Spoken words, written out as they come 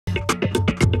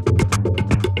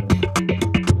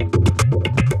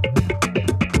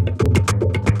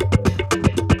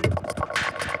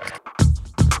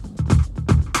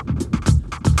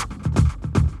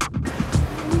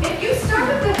If you start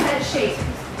with the head shape,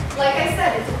 like I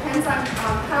said, it depends on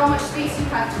how much space you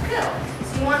have to fill.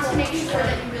 So you want to make sure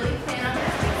that you really plan on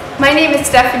that. My name is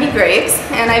Stephanie Graves,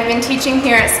 and I've been teaching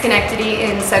here at Schenectady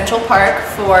in Central Park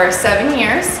for 7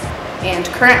 years, and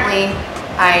currently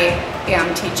I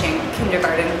am teaching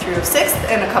kindergarten through 6th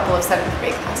and a couple of 7th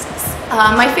grade classes.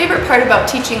 My favorite part about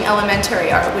teaching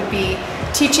elementary art would be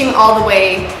teaching all the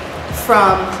way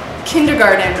from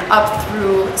kindergarten up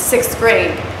through 6th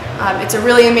grade. It's a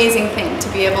really amazing thing to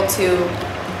be able to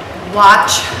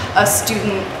watch a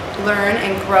student learn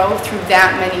and grow through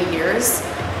that many years,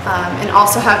 and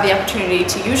also have the opportunity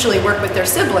to usually work with their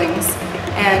siblings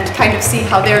and kind of see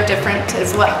how they're different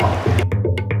as well.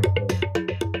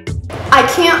 I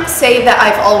can't say that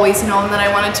I've always known that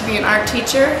I wanted to be an art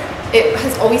teacher. It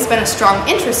has always been a strong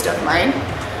interest of mine,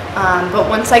 but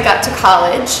once I got to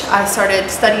college, I started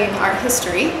studying art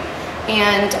history.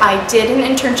 And I did an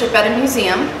internship at a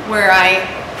museum where I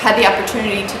had the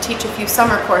opportunity to teach a few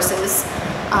summer courses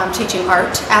teaching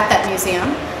art at that museum,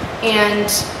 and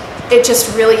it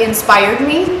just really inspired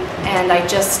me, and I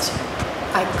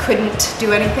couldn't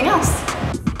do anything else.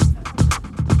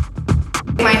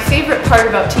 My favorite part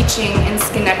about teaching in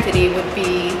Schenectady would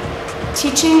be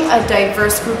teaching a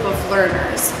diverse group of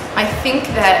learners. I think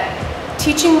that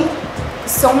teaching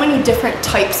so many different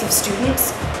types of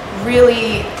students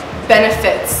really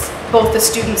benefits both the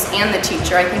students and the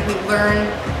teacher. I think we learn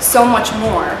so much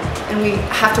more, and we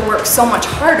have to work so much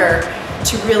harder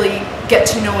to really get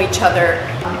to know each other.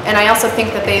 And I also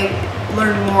think that they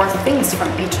learn more things from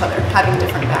each other, having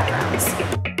different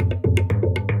backgrounds.